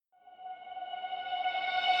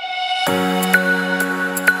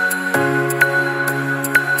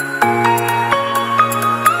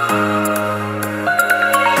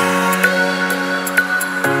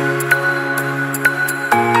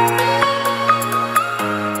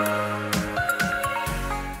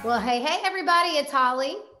Hey, everybody, it's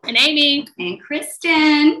Holly. And Amy. And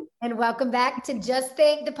Kristen. And welcome back to Just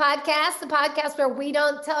Think, the podcast where we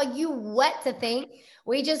don't tell you what to think.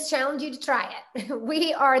 We just challenge you to try it.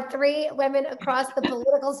 We are three women across the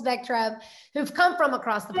political spectrum who've come from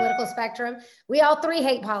across the political spectrum. We all three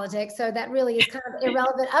hate politics, so that really is kind of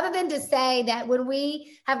irrelevant, other than to say that when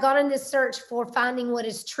we have gone on this search for finding what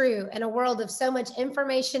is true in a world of so much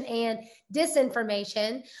information and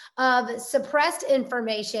disinformation, of suppressed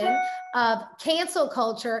information, of cancel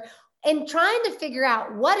culture, and trying to figure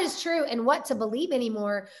out what is true and what to believe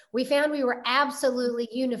anymore, we found we were absolutely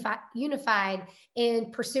unified in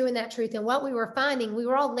pursuing that truth. And what we were finding, we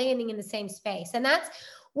were all landing in the same space. And that's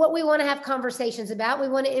what we want to have conversations about. We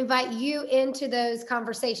want to invite you into those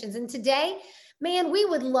conversations. And today, man, we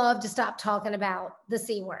would love to stop talking about the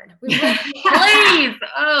C word. We really Please.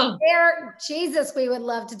 Oh, Jesus, we would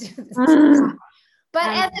love to do this. But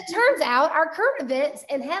as it turns out, our current events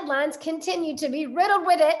and headlines continue to be riddled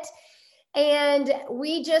with it. And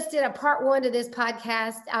we just did a part one to this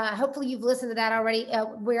podcast. Hopefully you've listened to that already,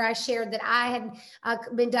 where I shared that I had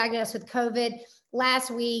been diagnosed with COVID last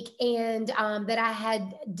week, and that I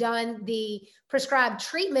had done the prescribed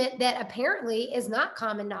treatment that apparently is not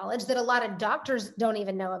common knowledge, that a lot of doctors don't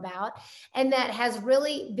even know about, and that has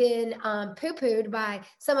really been poo-pooed by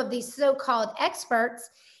some of these so-called experts,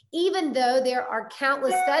 even though there are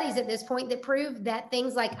countless studies at this point that prove that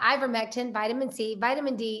things like ivermectin, vitamin C,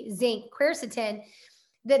 vitamin D, zinc, quercetin,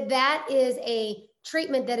 that is a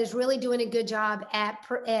treatment that is really doing a good job at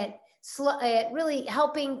really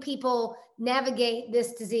helping people navigate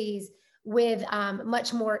this disease with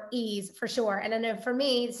much more ease, for sure. And I know for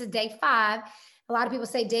me, this is day 5. A lot of people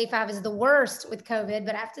say day 5 is the worst with COVID,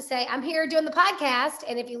 but I have to say I'm here doing the podcast.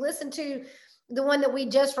 And if you listen to the one that we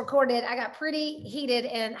just recorded, I got pretty heated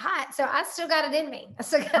and hot. So I still got it in me.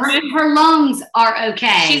 Her lungs are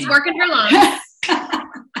okay. She's working her lungs.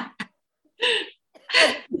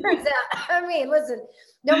 Turns out, I mean, listen,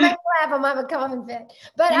 don't make me laugh. I'm having a coughing fit.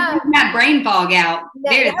 But that brain fog out.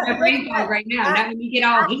 There's no brain fog right now. Not when you get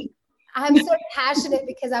all heat. I'm so passionate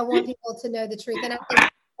because I want people to know the truth. And I think,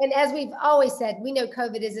 and as we've always said, we know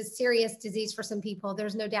COVID is a serious disease for some people.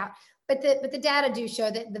 There's no doubt. But the data do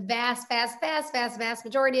show that the vast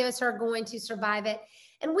majority of us are going to survive it.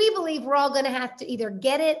 And we believe we're all going to have to either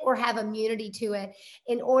get it or have immunity to it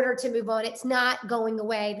in order to move on. It's not going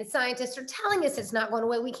away. The scientists are telling us it's not going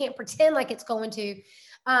away. We can't pretend like it's going to.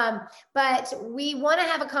 But we want to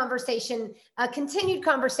have a conversation, a continued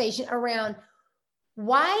conversation around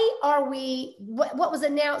why are we, what was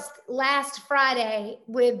announced last Friday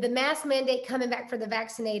with the mask mandate coming back for the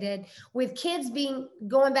vaccinated, with kids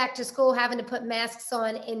going back to school, having to put masks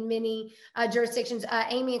on in many jurisdictions.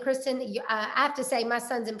 Amy and Kristen, I have to say my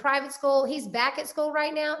son's in private school. He's back at school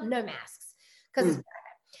right now, no masks because it's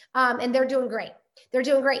private. And they're doing great. They're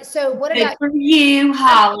doing great. So what good about for you,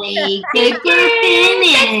 Holly? Good for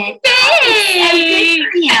Bennett. So good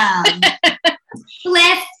for him.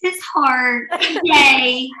 Bless his heart.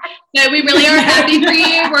 Yay. No, we really are happy for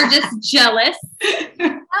you. We're just jealous. tell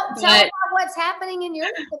them about what's happening in your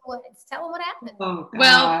neck of the woods. Tell them what happened. Oh,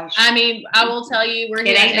 well, I mean, I will tell you, we're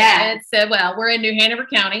here. We're in New Hanover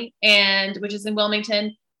County, which is in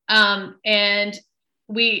Wilmington. And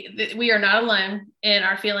we are not alone in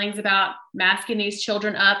our feelings about masking these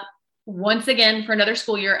children up once again for another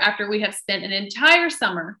school year after we have spent an entire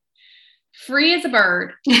summer free as a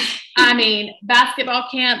bird. I mean, basketball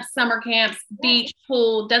camps, summer camps, beach,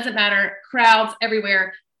 pool, doesn't matter, crowds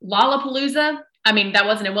everywhere. Lollapalooza, I mean, that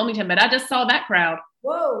wasn't in Wilmington, but I just saw that crowd.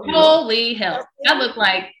 Whoa. Holy hell. That looked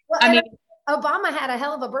like, Obama had a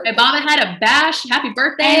hell of a birthday. Obama had a bash. Happy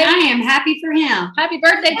birthday. And I am happy for him. Happy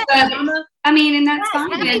birthday, Obama. I mean, and that's fine.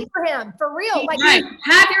 Happy for him, for real. Right.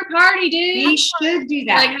 Have your party, dude. He should do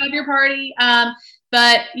that. Like, have your party.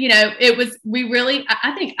 But, you know,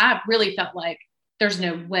 I really felt like there's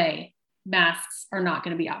no way masks are not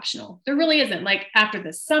going to be optional. There really isn't. Like, after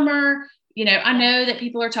the summer, you know, I know that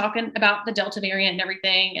people are talking about the Delta variant and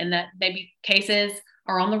everything, and that maybe cases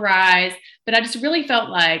are on the rise, but I just really felt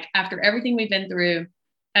like after everything we've been through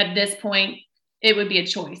at this point, it would be a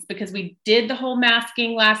choice, because we did the whole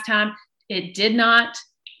masking last time. It did not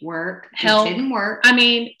work. Help. It didn't work. I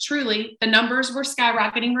mean, truly, the numbers were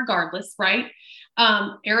skyrocketing regardless, right?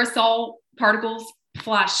 Aerosol particles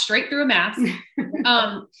fly straight through a mask.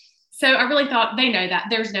 So I really thought, they know that.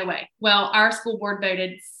 There's no way. Well, our school board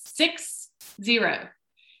voted 6-0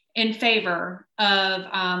 in favor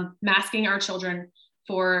of masking our children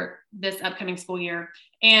for this upcoming school year.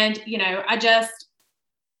 And, you know,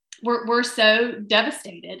 we're so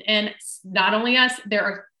devastated. And not only us, there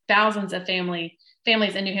are thousands of families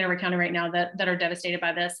in New Hanover County right now that are devastated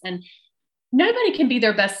by this. And nobody can be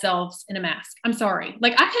their best selves in a mask. I'm sorry.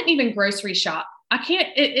 Like I couldn't even grocery shop. I can't,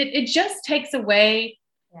 it just takes away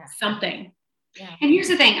something. Yeah. And here's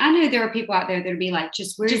the thing. I know there are people out there that'll be like,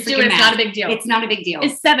 just wear just do it. It's not a big deal. It's not a big deal.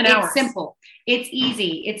 It's 7 hours. It's simple. It's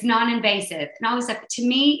easy. It's non-invasive and all this stuff. To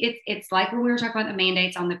me, it's like when we were talking about the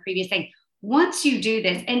mandates on the previous thing. Once you do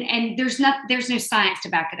this, and there's no science to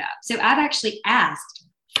back it up. So I've actually asked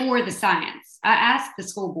for the science. I asked the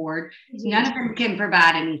school board. None of them can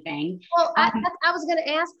provide anything. Well, I was going to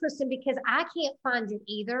ask Kristen because I can't find it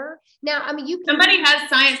either. Now, I mean, somebody has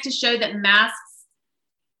science to show that masks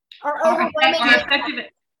are overwhelming,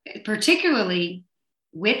 particularly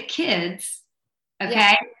with kids.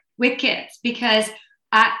 Okay, with kids, because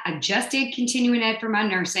I just did continuing ed for my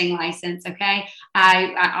nursing license. Okay.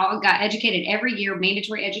 I got educated every year,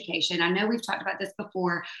 mandatory education. I know we've talked about this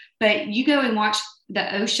before, but you go and watch the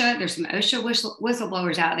OSHA. There's some OSHA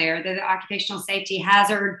whistleblowers out there. They're the Occupational Safety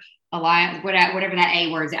Hazard Alliance, whatever that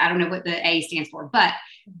A word is. I don't know what the A stands for, but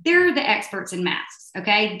they're the experts in masks.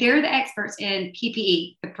 Okay. They're the experts in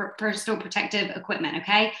PPE, the personal protective equipment.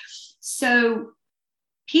 Okay. So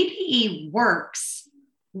PPE works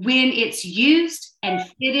when it's used and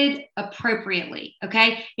fitted appropriately.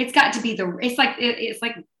 Okay. It's got to be it's like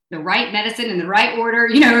the right medicine in the right order,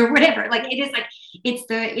 or whatever. Like it is like,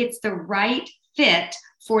 it's the right fit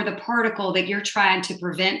for the particle that you're trying to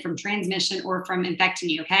prevent from transmission or from infecting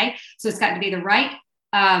you. Okay. So it's got to be the right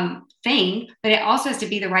thing, but it also has to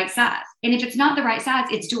be the right size. And if it's not the right size,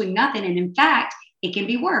 it's doing nothing. And in fact, it can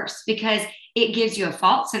be worse because it gives you a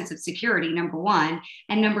false sense of security, number one.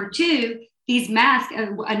 And number two, these masks,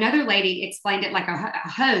 another lady explained it like a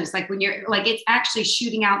hose, like when you're like, it's actually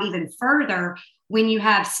shooting out even further when you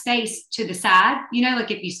have space to the side,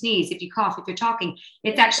 like if you sneeze, if you cough, if you're talking,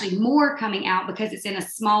 it's actually more coming out because it's in a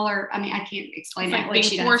smaller, I mean, I can't explain it's that. Like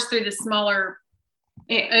being forced through the smaller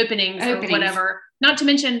openings or whatever. Not to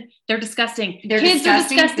mention they're disgusting. Kids are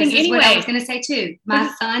disgusting this anyway. Is what I was going to say too.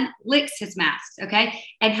 My son licks his masks. Okay.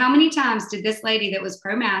 And how many times did this lady that was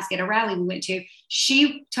pro-mask at a rally we went to,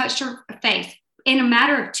 she touched her face in a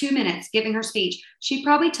matter of 2 minutes, giving her speech. She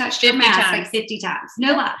probably touched her mask like 50 times.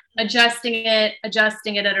 No lie. Adjusting it,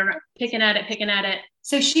 picking at it.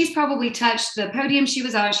 So she's probably touched the podium she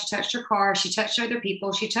was on. She touched her car. She touched other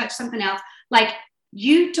people. She touched something else. Like,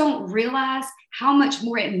 you don't realize how much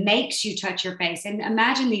more it makes you touch your face. And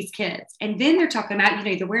imagine these kids. And then they're talking about,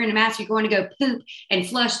 they're wearing a mask, you're going to go poop and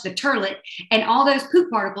flush the toilet, and all those poop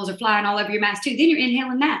particles are flying all over your mask too. Then you're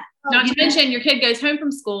inhaling that. Not to mention your kid goes home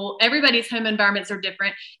from school. Everybody's home environments are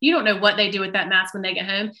different. You don't know what they do with that mask when they get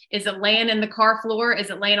home. Is it laying in the car floor? Is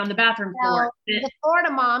it laying on the bathroom floor? The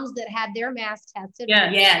Florida moms that had their masks tested.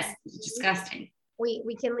 Yes. It's disgusting.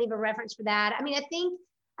 We can leave a reference for that. I mean,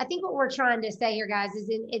 I think what we're trying to say here, guys, is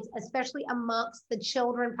it's especially amongst the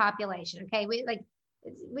children population. Okay,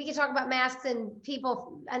 we can talk about masks and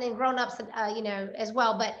people and then grown-ups, as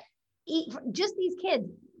well. But just these kids.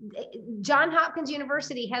 Johns Hopkins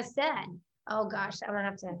University has said, oh gosh, I'm gonna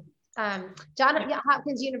have to. Johns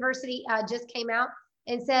Hopkins University just came out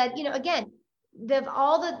and said, again, there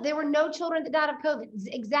were no children that died of COVID,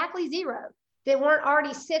 exactly zero, that weren't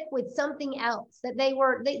already sick with something else. That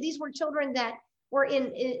these were children that were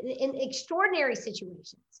in extraordinary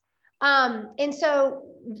situations. And so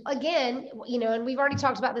again, and we've already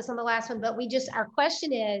talked about this on the last one, but our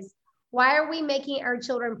question is, why are we making our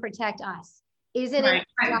children protect us? Isn't it?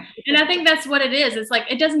 Right. And I think that's what it is. It's like,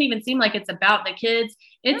 it doesn't even seem like it's about the kids.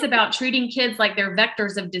 It's about treating kids like they're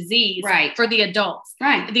vectors of disease for the adults.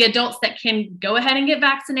 Right. The adults that can go ahead and get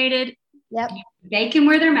vaccinated. Yep. They can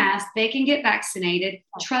wear their mask. They can get vaccinated.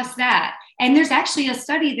 Trust that. And there's actually a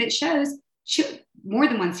study that shows, more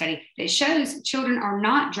than one study, that shows children are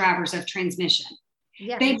not drivers of transmission.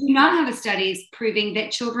 Yeah. They do not have studies proving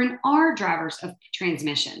that children are drivers of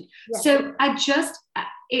transmission. Yeah. So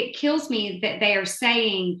it kills me that they are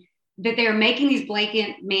saying that they're making these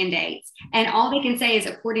blanket mandates, and all they can say is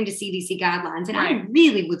according to CDC guidelines. And I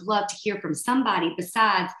really would love to hear from somebody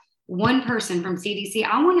besides one person from CDC.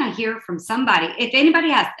 I want to hear from somebody. If anybody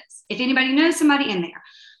has this, if anybody knows somebody in there,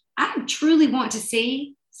 I truly want to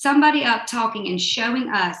see somebody up talking and showing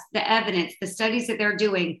us the evidence, the studies that they're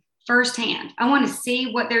doing firsthand. I want to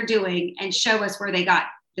see what they're doing and show us where they got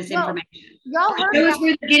this information. Y'all heard show us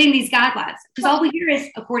where they're getting these guidelines, because all we hear is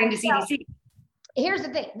according to CDC. Here's the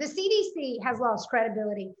thing. The CDC has lost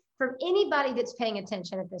credibility from anybody that's paying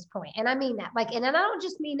attention at this point. And I mean that. And I don't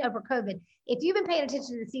just mean over COVID. If you've been paying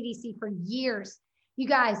attention to the CDC for years, you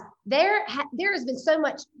guys, there has been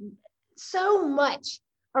so much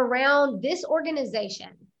around this organization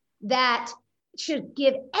that should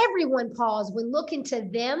give everyone pause when looking to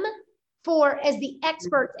them as the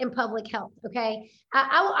experts in public health. Okay.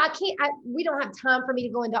 We don't have time for me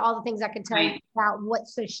to go into all the things I can tell you about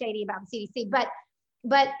what's so shady about the CDC,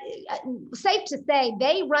 but safe to say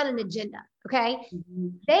they run an agenda. Okay. Mm-hmm.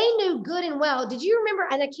 They knew good and well. Did you remember?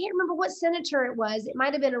 And I can't remember what senator it was. It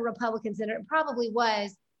might've been a Republican senator. It probably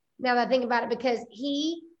was, now that I think about it, because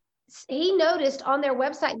he noticed on their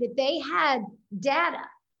website that they had data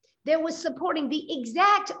that was supporting the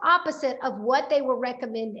exact opposite of what they were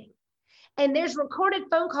recommending. And there's recorded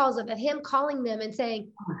phone calls of him calling them and saying,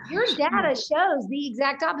 your data shows the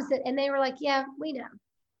exact opposite. And they were like, yeah, we know.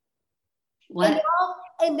 What?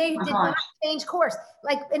 And they did not change course.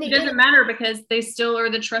 And it doesn't matter because they still are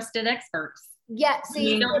the trusted experts. Yeah,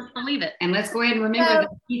 see, you don't believe it. And let's go ahead and remember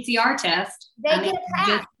the PCR test. They get a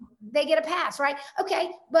pass. They get a pass, right? Okay,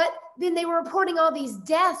 but then they were reporting all these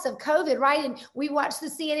deaths of COVID, right? And we watched the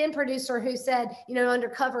CNN producer who said,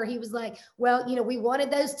 undercover, he was like, well, we wanted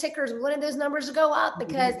those tickers, we wanted those numbers to go up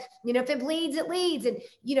because, if it bleeds, it leads. And,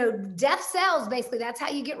 death cells, basically, that's how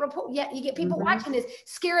you get you get people watching this,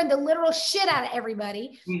 scaring the literal shit out of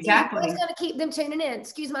everybody. Exactly. It's going to keep them tuning in,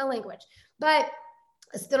 excuse my language. But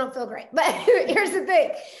I still don't feel great. But here's the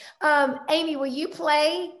thing. Amy, will you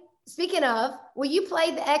play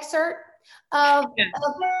the excerpt of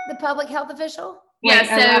the public health official? Yeah,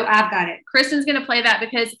 so I've got it. Kristen's going to play that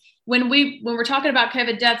because when we're talking about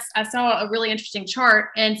COVID deaths, I saw a really interesting chart.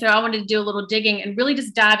 And so I wanted to do a little digging and really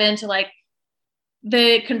just dive into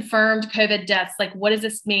the confirmed COVID deaths. What does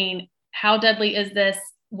this mean? How deadly is this?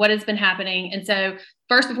 What has been happening? And so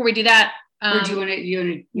first, before we do that, or do you want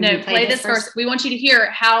to play this first? We want you to hear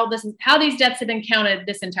how these deaths have been counted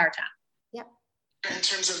this entire time. Yep. In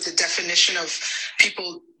terms of the definition of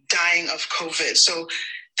people dying of COVID. So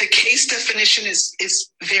the case definition is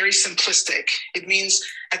very simplistic. It means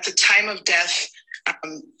at the time of death,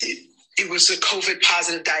 it was a COVID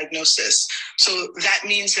positive diagnosis. So that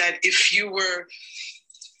means that if you were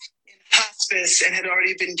in hospice and had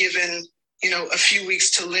already been given, a few weeks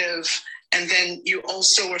to live, and then you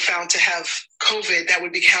also were found to have COVID, that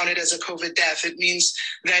would be counted as a COVID death. It means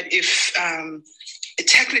that even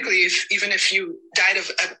if you died of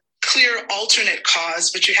a clear alternate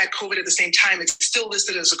cause, but you had COVID at the same time, it's still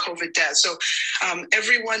listed as a COVID death. So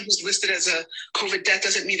everyone who's listed as a COVID death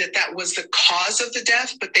doesn't mean that was the cause of the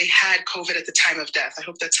death, but they had COVID at the time of death. I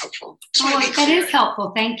hope that's helpful. That is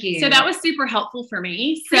helpful. Thank you. So that was super helpful for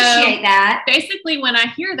me. Appreciate that. Basically, when I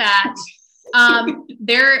hear that,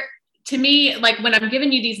 to me, when I'm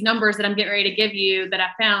giving you these numbers that I'm getting ready to give you that I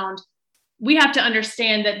found, we have to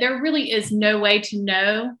understand that there really is no way to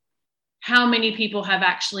know how many people have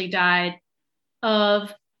actually died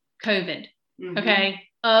of COVID, okay,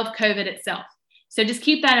 of COVID itself. So just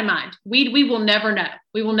keep that in mind. We will never know.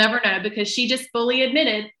 We will never know because she just fully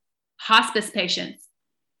admitted hospice patients,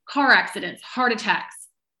 car accidents, heart attacks,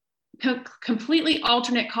 completely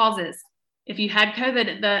alternate causes. If you had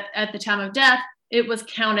COVID at the time of death, it was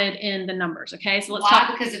counted in the numbers. Okay, so let's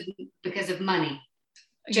talk because of money.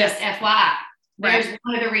 Just FYI, there's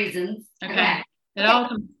one of the reasons. Okay. It all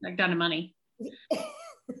comes down to money.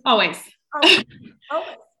 Always.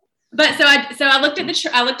 But so I looked at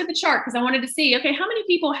the chart because I wanted to see, okay, how many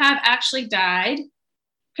people have actually died,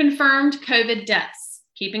 confirmed COVID deaths,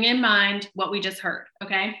 keeping in mind what we just heard.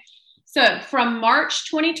 Okay. So from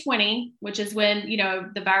March 2020, which is when,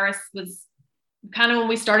 the virus was kind of when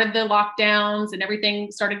we started the lockdowns and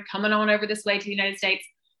everything started coming on over this way to the United States,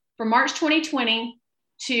 from March 2020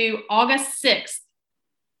 to August 6th,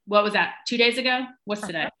 what was that? 2 days ago? What's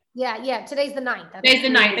today? Yeah. Today's the 9th. Today's the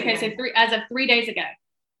 9th. Okay. So as of 3 days ago,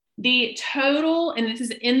 the total, and this is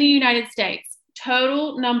in the United States,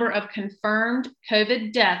 total number of confirmed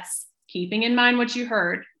COVID deaths, keeping in mind what you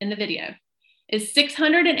heard in the video, is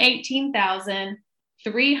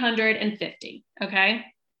 618,350. Okay.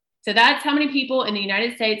 So that's how many people in the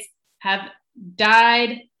United States have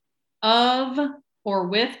died of or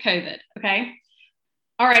with COVID. Okay.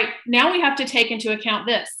 All right, now we have to take into account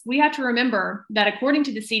this. We have to remember that according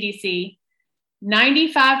to the CDC,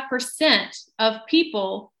 95% of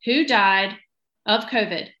people who died of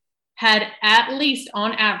COVID had at least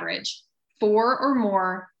on average 4 or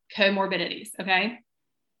more comorbidities, okay?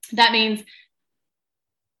 That means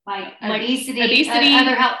obesity,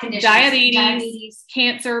 other health conditions, diabetes,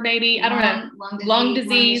 cancer, maybe, lung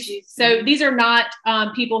disease. So these are not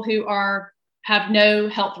people who have no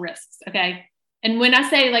health risks, okay? And when I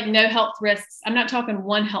say no health risks, I'm not talking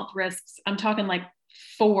one health risks. I'm talking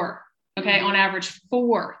 4, okay? On average,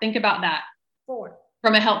 4. Think about that. 4.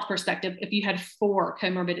 From a health perspective, if you had 4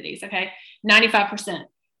 comorbidities, okay? 95%.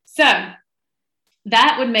 So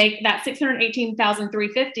that would make that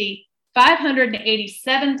 618,350,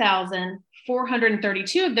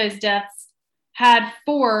 587,432 of those deaths had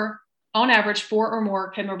on average, 4 or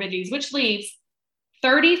more comorbidities, which leaves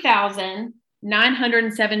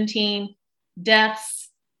 30,917 deaths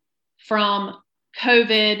from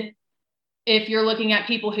COVID if you're looking at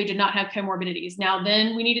people who did not have comorbidities. Now,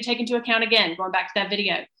 then we need to take into account, again, going back to that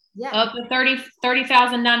video, of the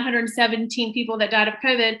 30,917 people that died of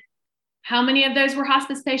COVID, how many of those were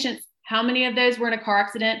hospice patients? How many of those were in a car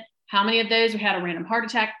accident? How many of those had a random heart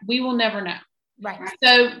attack? We will never know. Right.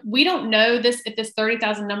 So we don't know this, if this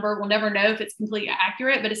 30,000 number, we'll never know if it's completely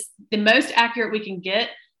accurate, but it's the most accurate we can get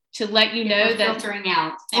to let you know that filtering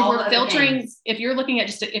out. If we're filtering, if you're looking at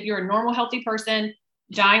if you're a normal, healthy person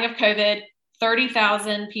dying of COVID,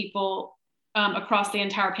 30,000 people across the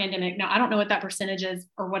entire pandemic. Now, I don't know what that percentage is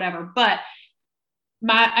or whatever, but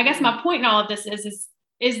I guess my point in all of this is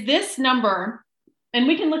this number, and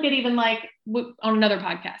we can look at even like on another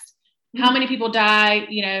podcast, how many people die,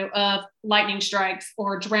 of lightning strikes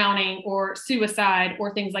or drowning or suicide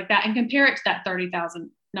or things like that, and compare it to that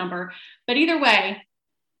 30,000 number. But either way,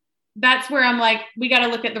 that's where I'm like, we got to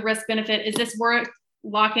look at the risk benefit. Is this worth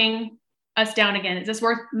locking us down again? Is this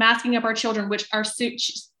worth masking up our children, which our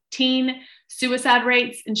teen suicide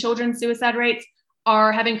rates and children's suicide rates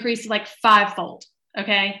have increased like 5-fold,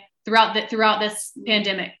 okay, throughout this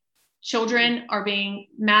pandemic. Children are being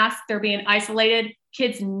masked, they're being isolated.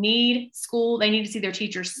 Kids need school, they need to see their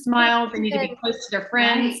teachers smile, they need to be close to their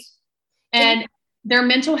friends, and their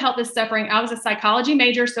mental health is suffering. I was a psychology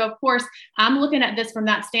major, so of course I'm looking at this from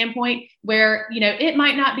that standpoint where, it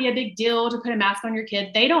might not be a big deal to put a mask on your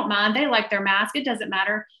kid. They don't mind, they like their mask, it doesn't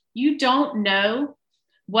matter. You don't know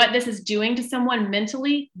what this is doing to someone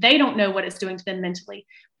mentally. They don't know what it's doing to them mentally.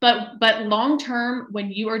 But long term, when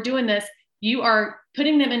you are doing this, you are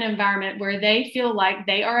putting them in an environment where they feel like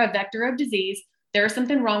they are a vector of disease. There's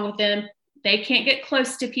something wrong with them. They can't get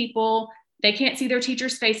close to people. They can't see their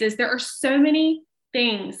teachers' faces. There are so many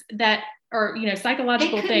things that are,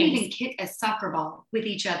 psychological things. They couldn't even kick a soccer ball with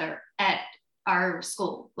each other at our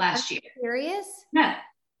school last year. Serious? No,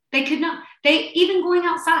 they could not. Even going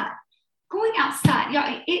outside,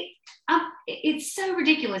 y'all, it's so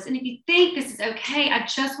ridiculous. And if you think this is okay, I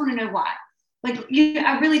just want to know why.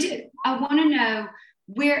 I really do. I want to know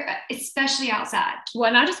where, especially outside. Well,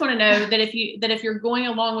 and I just want to know that if you're going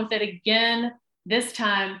along with it again this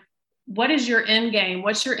time, what is your end game?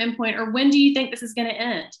 What's your end point? Or when do you think this is going to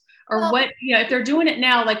end? Or if they're doing it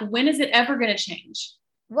now, like when is it ever going to change?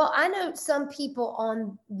 Well, I know some people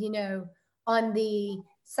on the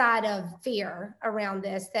side of fear around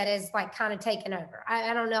this that is like kind of taken over.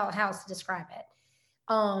 I don't know how else to describe it.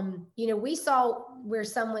 We saw where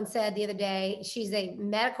someone said the other day, she's a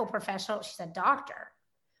medical professional, she's a doctor.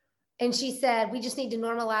 And she said, we just need to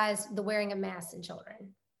normalize the wearing of masks in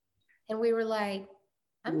children. And we were like,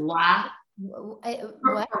 what? For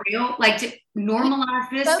real? Like to normalize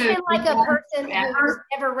this? Spoken like a person who's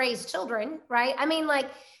never raised children, right? I mean, like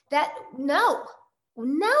that, no,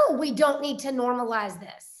 we don't need to normalize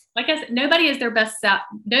this. Like I said, nobody is their best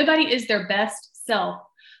self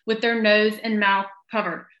with their nose and mouth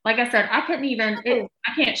covered. Like I said, I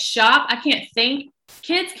can't shop. I can't think.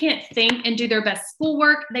 Kids can't think and do their best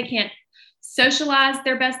schoolwork. They can't socialize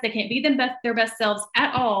their best. They can't be their best selves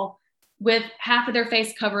at all with half of their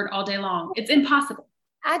face covered all day long. It's impossible.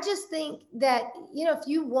 I just think that, if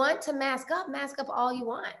you want to mask up all you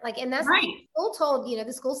want. And that's right. What the school told,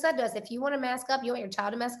 the school said to us, if you want to mask up, you want your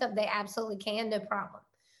child to mask up, they absolutely can, no problem.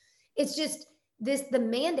 It's just the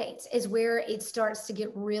mandates is where it starts to get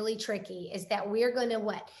really tricky, is that we're going to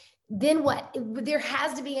what? There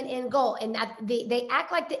has to be an end goal. And they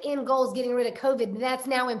act like the end goal is getting rid of COVID. That's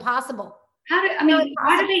now impossible.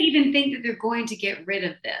 Why do they even think that they're going to get rid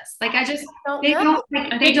of this? I think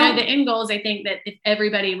the end goal is, I think that if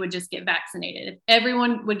everybody would just get vaccinated, if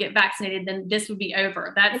everyone would get vaccinated, then this would be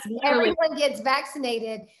over. Everyone gets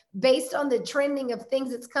vaccinated based on the trending of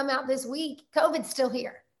things that's come out this week. COVID's still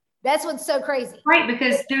here. That's what's so crazy. Right,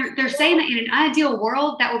 because they're saying that in an ideal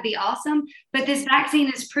world, that would be awesome. But this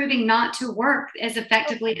vaccine is proving not to work as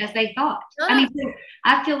effectively as they thought.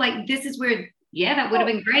 I feel like this is where, that would have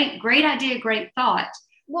been great. Great idea, great thought.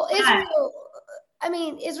 Well,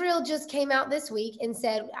 Israel just came out this week and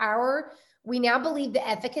said we now believe the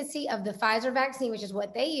efficacy of the Pfizer vaccine, which is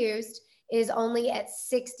what they used, is only at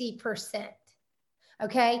 60%.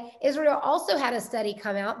 Okay. Israel also had a study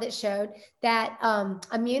come out that showed that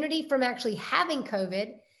immunity from actually having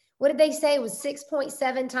COVID what did they say? It was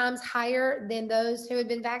 6.7 times higher than those who had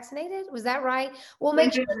been vaccinated. Was that right? We'll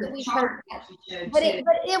make sure that we heard that. But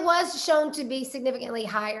it was shown to be significantly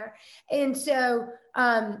higher. And so,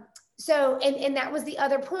 and that was the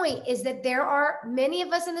other point, is that there are many of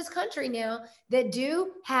us in this country now that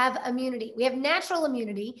do have immunity. We have natural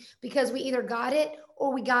immunity because we either got it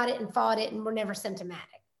or we got it and fought it and we're never symptomatic.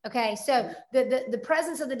 Okay, so the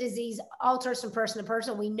presence of the disease alters from person to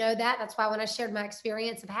person. We know that. That's why when I shared my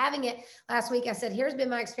experience of having it last week, I said, here's been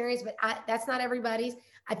my experience, but that's not everybody's.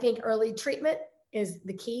 I think early treatment is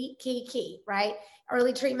the key, right?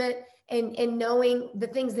 Early treatment and knowing the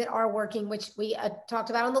things that are working, which we talked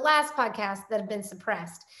about on the last podcast that have been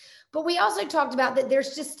suppressed. But we also talked about that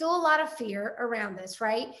there's just still a lot of fear around this,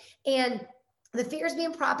 right? And the fear is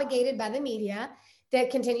being propagated by the media that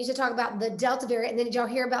continues to talk about the Delta variant. And then did y'all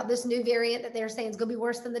hear about this new variant that they're saying is going to be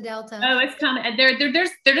worse than the Delta? Oh, it's coming. They're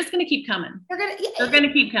just going to keep coming. They're going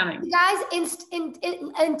to keep coming. You guys,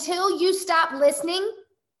 until you stop listening,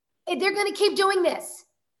 they're going to keep doing this.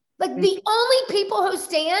 Like the only people who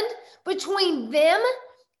stand between them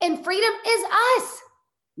and freedom is us.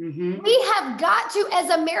 Mm-hmm. We have got to,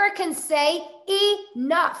 as Americans, say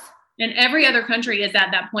enough. And every other country is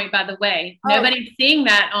at that point, by the way. Nobody's seeing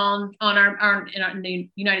that in the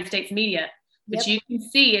United States media. But you can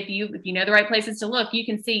see, if you know the right places to look, you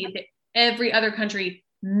can see that every other country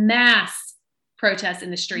mass protests in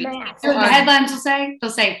the streets. So the headlines will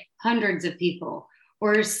say hundreds of people,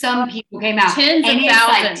 or some people came out.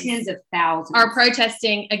 Tens of thousands are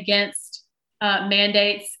protesting against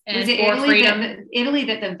mandates and for freedom. Italy,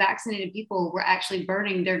 that the vaccinated people were actually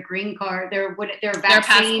burning their green card, their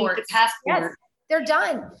vaccine, the passport. Yes, they're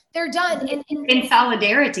done. In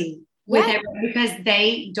solidarity with it, because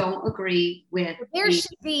they don't agree with. There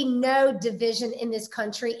should be no division in this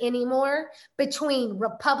country anymore between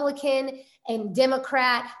Republican and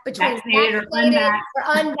Democrat, between vaccinated or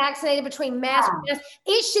unvaccinated, between mask.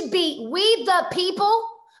 It should be we the people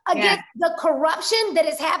against the corruption that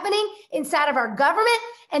is happening inside of our government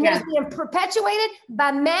and that is being perpetuated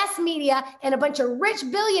by mass media and a bunch of rich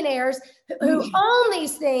billionaires who own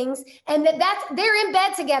these things, and they're in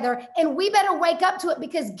bed together, and we better wake up to it,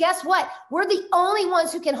 because guess what? We're the only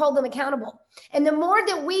ones who can hold them accountable. And the more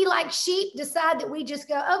that we, like sheep, decide that we just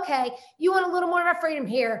go, okay, you want a little more of our freedom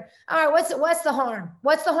here. All right, what's the harm?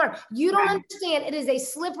 What's the harm? You don't understand. It is a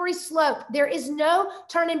slippery slope. There is no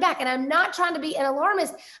turning back. And I'm not trying to be an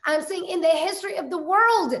alarmist. I'm saying in the history of the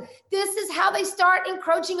world, this is how they start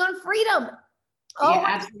encroaching on freedom. Oh,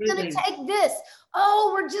 we're just going to take this.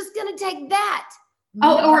 Oh, we're just going to take that.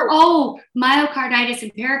 Myocarditis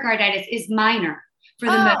and pericarditis is minor for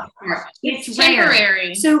the most part. It's temporary.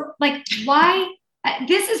 Rare. So, like, why?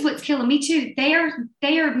 This is what's killing me too. They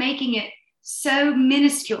are making it so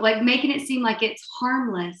minuscule, like making it seem like it's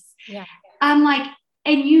harmless. Yeah. I'm like,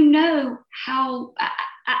 and you know how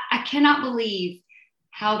I cannot believe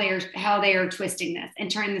how they are twisting this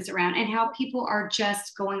and turning this around, and how people are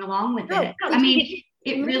just going along with it. I mean,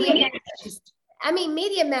 it really is just. I mean,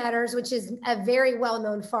 Media Matters, which is a very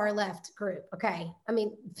well-known far left group. Okay. I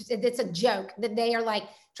mean, it's a joke that they are like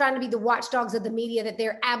trying to be the watchdogs of the media that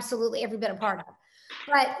they're absolutely every bit a part of.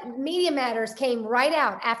 But Media Matters came right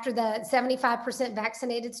out after the 75%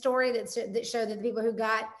 vaccinated story that showed that the people who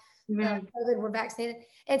got COVID were vaccinated,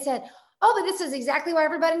 and said, oh, but this is exactly why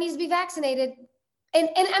everybody needs to be vaccinated. And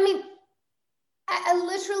I mean, I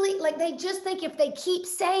literally, like, they just think if they keep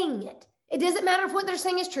saying it, it doesn't matter if what they're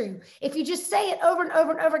saying is true. If you just say it over and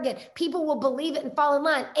over and over again, people will believe it and fall in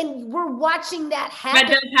line. And we're watching that happen.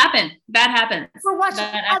 That does happen. That happens. We're watching.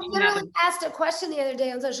 I literally asked a question the other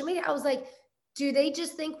day on social media. I was like, do they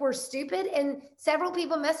just think we're stupid? And several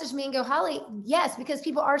people messaged me and go, Holly, yes, because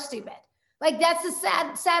people are stupid. Like, that's the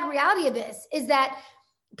sad reality of this, is that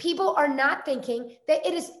people are not thinking that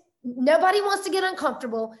it is. Nobody wants to get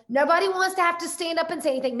uncomfortable. Nobody wants to have to stand up and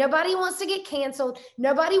say anything. Nobody wants to get canceled.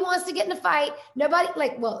 Nobody wants to get in a fight. Nobody,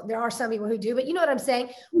 well, there are some people who do, but you know what I'm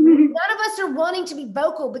saying? None of us are wanting to be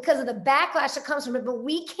vocal because of the backlash that comes from it, but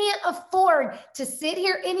we can't afford to sit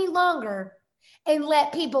here any longer and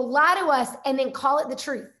let people lie to us and then call it the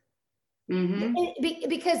truth. Mm-hmm.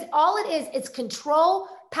 Because all it is, it's control,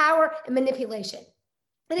 power, and manipulation.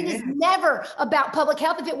 And it is never about public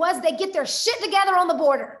health. If it was, they get their shit together on the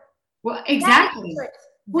border. Well, exactly.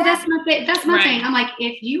 That's my thing. I'm like,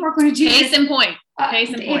 if you are going to do case in point,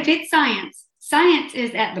 if it's science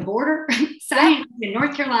is at the border, science is in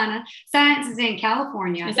North Carolina, science is in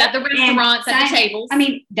California. It's at the restaurants, at the tables. I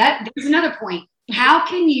mean, there's another point. How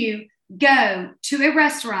can you go to a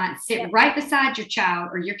restaurant, sit right beside your child,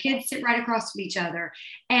 or your kids sit right across from each other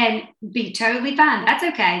and be totally fine? That's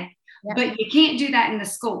okay. but you can't do that in the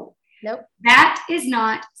school. Nope. That is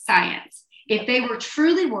not science. If they were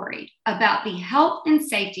truly worried about the health and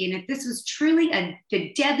safety, and if this was truly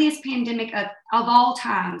the deadliest pandemic of all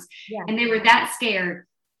times, and they were that scared,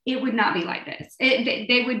 it would not be like this.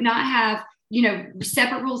 They would not have,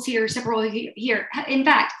 separate rules here, separate rules here. In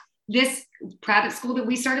fact, this private school that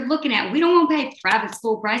we started looking at, we don't want to pay private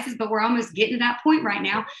school prices, but we're almost getting to that point right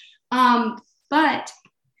now. But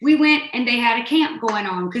we went and they had a camp going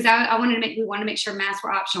on because we wanted to make sure masks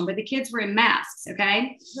were optional, but the kids were in masks.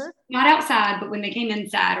 Okay. Mm-hmm. Not outside, but when they came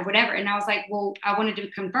inside or whatever. And I was like, well, I wanted to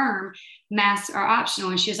confirm masks are optional.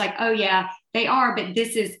 And she was like, oh yeah, they are, but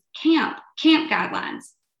this is camp guidelines.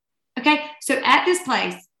 Okay. So at this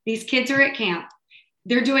place, these kids are at camp.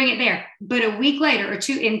 They're doing it there. But a week later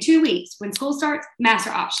in 2 weeks, when school starts, masks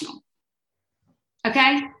are optional.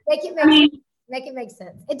 Okay. Make it make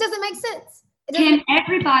sense. It doesn't make sense. Can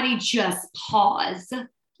everybody just pause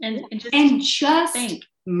and just think,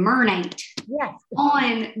 marinate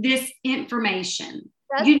on this information?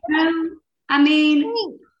 You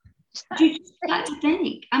just got to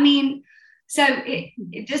think. So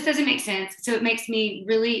it just doesn't make sense. So it makes me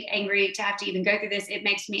really angry to have to even go through this. It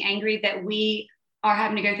makes me angry that we are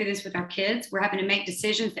having to go through this with our kids. We're having to make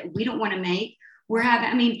decisions that we don't want to make. We're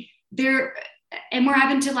having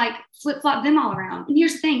to flip-flop them all around. And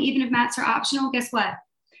here's the thing, even if masks are optional, guess what?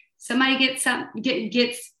 Somebody gets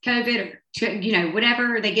COVID or,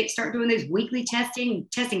 whatever, or they start doing those weekly testing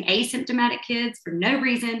asymptomatic kids for no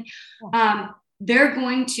reason. They're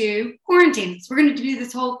going to quarantine us. We're going to do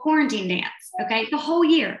this whole quarantine dance, okay? The whole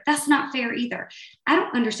year. That's not fair either. I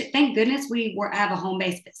don't understand. Thank goodness we have a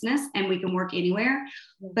home-based business and we can work anywhere.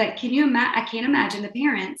 But can you imagine? I can't imagine the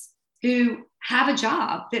parents who have a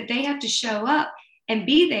job that they have to show up and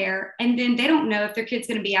be there. And then they don't know if their kid's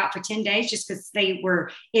going to be out for 10 days just because they were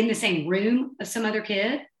in the same room of some other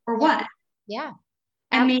kid or what? Yeah.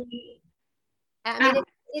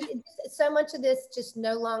 So much of this just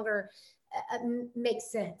no longer makes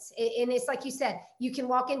sense. And it's like you said, you can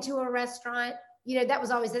walk into a restaurant, that was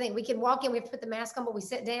always the thing. We can walk in, we have to put the mask on, but we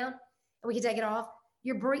sit down and we can take it off.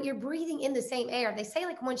 You're breathing in the same air. They say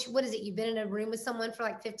once you've been in a room with someone for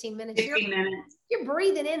 15 minutes. 15 minutes. You're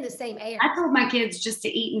breathing in the same air. I told my kids just to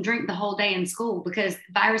eat and drink the whole day in school because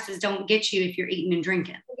viruses don't get you if you're eating and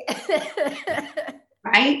drinking.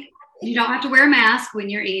 Right? You don't have to wear a mask when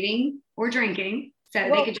you're eating or drinking. So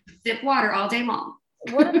they could just sip water all day long.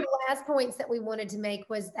 One of the last points that we wanted to make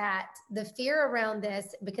was that the fear around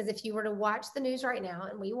this, because if you were to watch the news right now,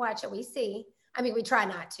 and we watch it, we see, we try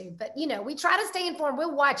not to, but we try to stay informed.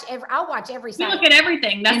 I'll watch every side. We look at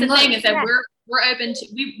everything. That's the thing is that we're open to,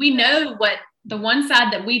 we know what the one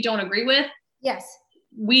side that we don't agree with. Yes.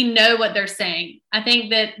 We know what they're saying. I think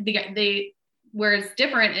that where it's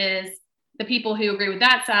different is the people who agree with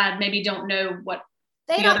that side maybe don't know what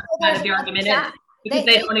the other side of the argument is because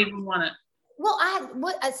they don't even want it. Well,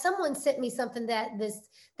 someone sent me something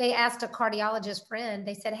they asked a cardiologist friend,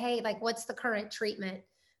 they said, hey, what's the current treatment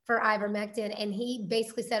for ivermectin? And he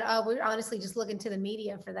basically said, oh, we're honestly just looking to the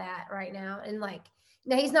media for that right now. And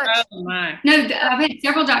no, he's not. Oh my. No, I've had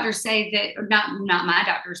several doctors say that, or not my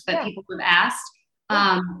doctors, but people who have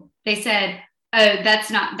asked, they said, oh,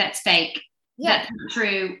 that's fake. Yeah. That's not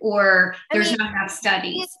true. Or there's not enough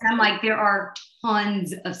studies. And I'm like, there are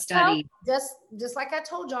tons of studies. Just like I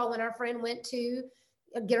told y'all, when our friend went to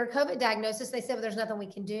get her COVID diagnosis, they said, well, there's nothing we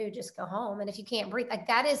can do. Just go home. And if you can't breathe,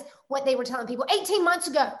 that is what they were telling people 18 months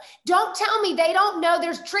ago. Don't tell me they don't know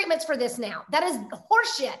there's treatments for this now. That is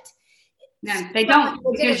horseshit. No, they don't.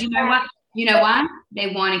 Because you know what? You know why?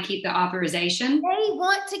 They want to keep the authorization. They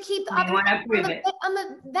want to keep the authorization on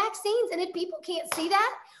the vaccines. And if people can't see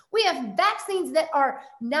that, we have vaccines that are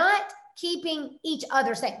not keeping each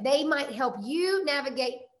other safe. They might help you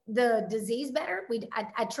navigate the disease better.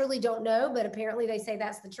 I truly don't know, but apparently they say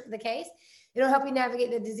that's the case. It'll help you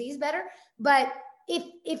navigate the disease better. But if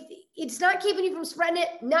it's not keeping you from spreading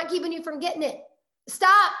it, not keeping you from getting it,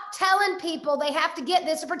 stop telling people they have to get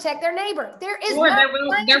this to protect their neighbor. There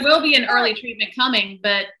will be an early treatment coming,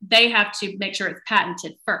 but they have to make sure it's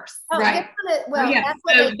patented first. Right. That's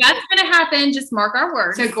going to happen. Just mark our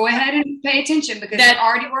words. So go ahead and pay attention because they're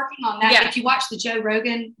already working on that. Yeah. If you watch the Joe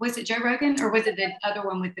Rogan, was it Joe Rogan or was it the other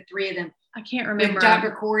one with the three of them? I can't remember. With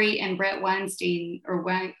Dr. Corey and Brett Weinstein,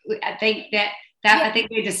 I think I think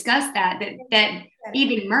they discussed that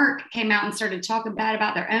even Merck came out and started talking bad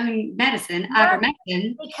about their own medicine,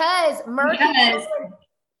 ivermectin, because Merck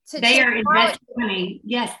they are investing money.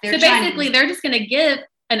 Yes, so basically they're just going to give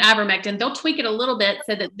an ivermectin. They'll tweak it a little bit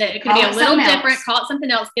so that it could be a little different. Call it something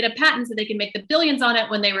else. Get a patent so they can make the billions on it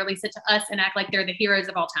when they release it to us and act like they're the heroes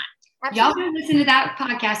of all time. Y'all go listen to that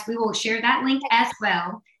podcast. We will share that link as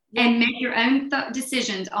well and make your own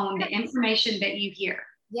decisions on the information that you hear.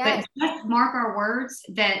 Yes. But just mark our words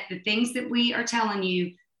that the things that we are telling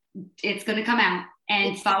you, it's going to come out,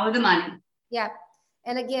 and follow the money. Yeah.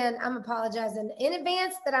 And again, I'm apologizing in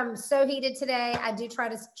advance that I'm so heated today. I do try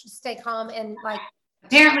to stay calm and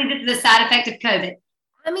apparently this is a side effect of COVID.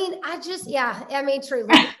 I mean,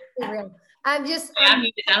 truly, real. I don't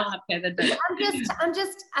have COVID, but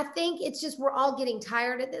I think it's just, we're all getting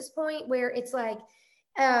tired at this point where it's like,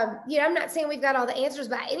 I'm not saying we've got all the answers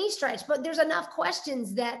by any stretch, but there's enough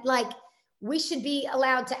questions that we should be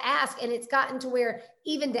allowed to ask. And it's gotten to where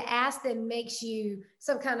even to ask them makes you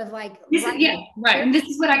some kind of right. And this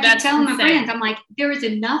is what I keep telling my friends. I'm like, there is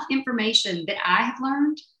enough information that I have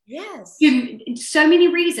learned. Yes. So many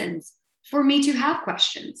reasons for me to have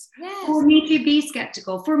questions, for me to be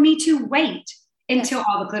skeptical, for me to wait until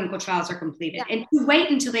all the clinical trials are completed, and to wait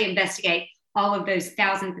until they investigate all of those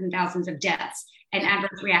thousands and thousands of deaths and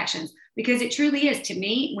adverse reactions. Because it truly is, to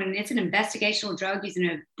me, when it's an investigational drug using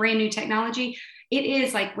a brand new technology, it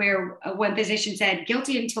is like where one physician said,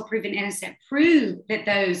 guilty until proven innocent. Prove that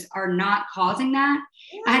those are not causing that.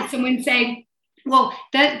 I had someone say, well,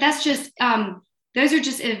 that's just, those are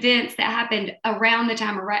just events that happened around the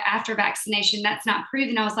time or right after vaccination. That's not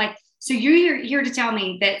proven. I was like, so you're here to tell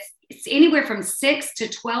me that it's anywhere from 6,000 to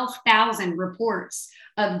 12,000 reports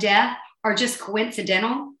of death are just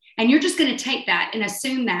coincidental? And you're just going to take that and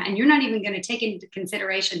assume that, and you're not even going to take into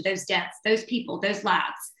consideration those deaths, those people, those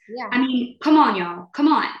lives. Yeah. I mean, come on, y'all. Come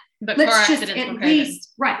on. But let's just at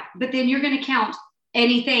least, right. But then you're going to count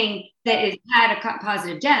anything that has had a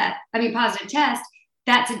positive test.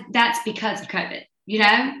 That's because of COVID,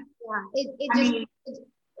 Yeah.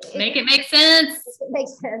 Make it make sense. It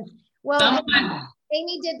makes sense. Well,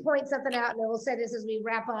 Amy did point something out, and we'll say this as we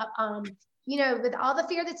wrap up. With all the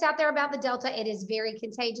fear that's out there about the Delta, it is very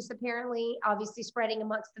contagious, apparently, obviously spreading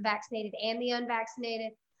amongst the vaccinated and the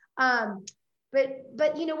unvaccinated.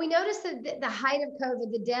 But we noticed that the height of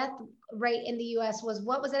COVID, the death rate in the US was,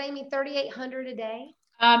 what was it, Amy, 3,800 a day?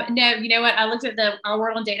 No, you know what? I looked at our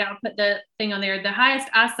World on Data. I'll put the thing on there. The highest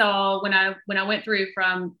I saw when I went through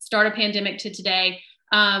from start of pandemic to today,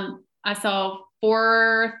 I saw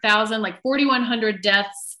 4,100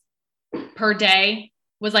 deaths per day.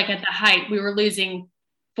 Was at the height. We were losing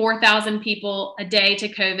 4,000 people a day to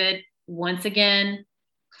COVID. Once again,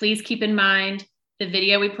 please keep in mind the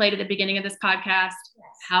video we played at the beginning of this podcast,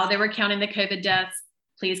 how they were counting the COVID deaths.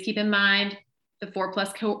 Please keep in mind the 4+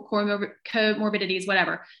 comorbidities,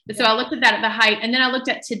 whatever. But so I looked at that at the height, and then I looked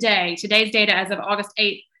at today's data as of August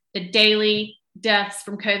 8th, the daily deaths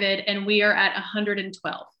from COVID, and we are at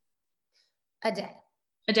 112 a day.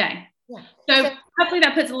 Yeah. So hopefully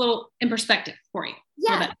that puts a little in perspective for you.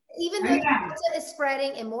 Yeah. Even though Delta is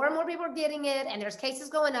spreading and more people are getting it, and there's cases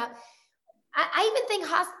going up, I even think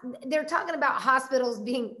they're talking about hospitals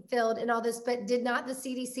being filled and all this, but did not the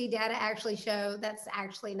CDC data actually show that's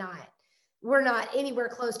actually not? We're not anywhere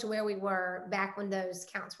close to where we were back when those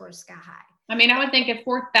counts were sky high. I mean, I would think if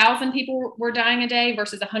 4,000 people were dying a day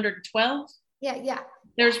versus 112. Yeah.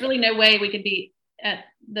 There's really no way we could be at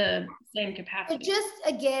the same capacity. So just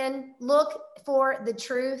again, look for the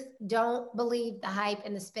truth. Don't believe the hype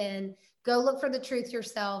and the spin. Go look for the truth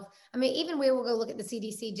yourself. I mean, even we will go look at the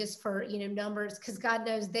CDC just for, numbers, because God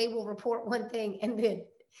knows they will report one thing and then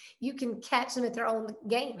you can catch them at their own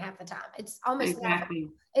game half the time. It's almost laughable.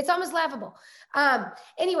 It's almost laughable.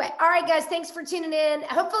 Anyway, all right, guys, thanks for tuning in.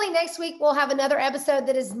 Hopefully next week we'll have another episode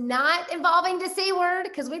that is not involving the C word,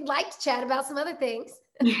 because we'd like to chat about some other things.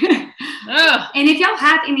 And if y'all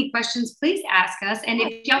have any questions, please ask us. And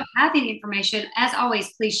if y'all have any information, as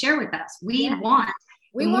always, please share with us. We want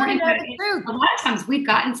to know the truth. A lot of times we've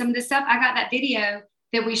gotten some of this stuff. I got that video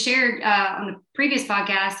that we shared on the previous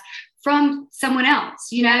podcast from someone else,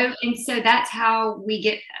 and so that's how we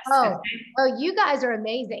get this. Oh, you guys are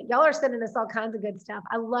amazing. Y'all are sending us all kinds of good stuff.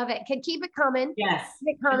 I love it. Can keep it coming. Yes.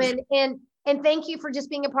 Keep it coming. And thank you for just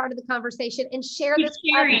being a part of the conversation, and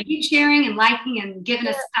keep sharing and liking and giving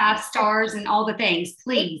us 5 stars and all the things,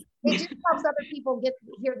 please. It just helps other people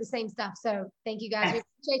hear the same stuff. So thank you guys. We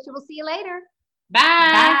appreciate you. We'll see you later.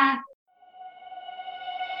 Bye.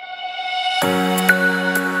 Bye.